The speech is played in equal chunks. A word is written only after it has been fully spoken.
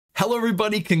Hello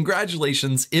everybody,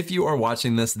 congratulations. If you are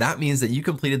watching this, that means that you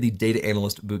completed the Data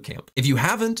Analyst Bootcamp. If you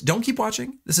haven't, don't keep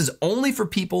watching. This is only for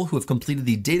people who have completed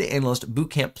the Data Analyst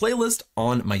Bootcamp playlist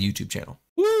on my YouTube channel.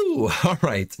 Woo! All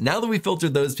right, now that we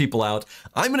filtered those people out,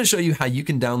 I'm going to show you how you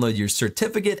can download your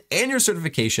certificate and your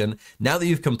certification now that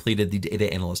you've completed the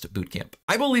Data Analyst Bootcamp.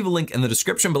 I will leave a link in the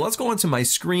description, but let's go onto my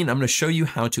screen. I'm going to show you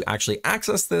how to actually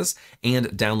access this and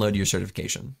download your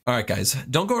certification. All right, guys,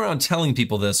 don't go around telling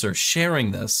people this or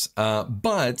sharing this,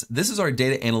 but this is our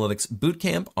Data Analytics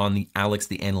Bootcamp on the Alex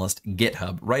the Analyst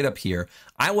GitHub right up here.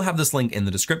 I will have this link in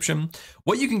the description.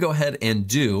 What you can go ahead and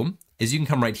do is you can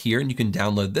come right here and you can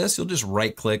download this. You'll just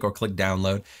right click or click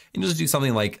download and just do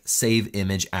something like save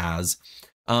image as,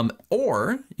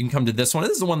 or you can come to this one.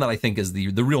 This is the one that I think is the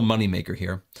real money maker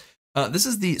here. This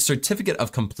is the certificate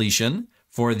of completion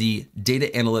for the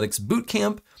Data Analytics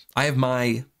Bootcamp. I have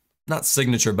my, not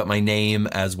signature, but my name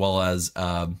as well as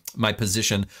my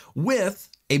position with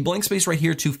a blank space right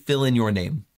here to fill in your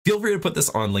name. Feel free to put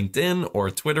this on LinkedIn or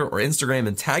Twitter or Instagram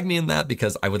and tag me in that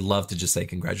because I would love to just say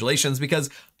congratulations because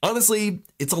honestly,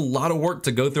 it's a lot of work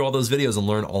to go through all those videos and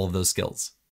learn all of those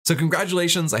skills. So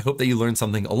congratulations. I hope that you learned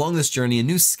something along this journey, a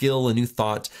new skill, a new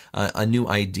thought, a new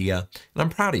idea. And I'm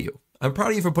proud of you. I'm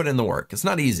proud of you for putting in the work. It's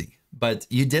not easy, but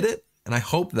you did it. And I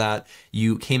hope that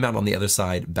you came out on the other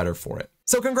side better for it.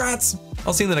 So congrats.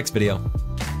 I'll see you in the next video.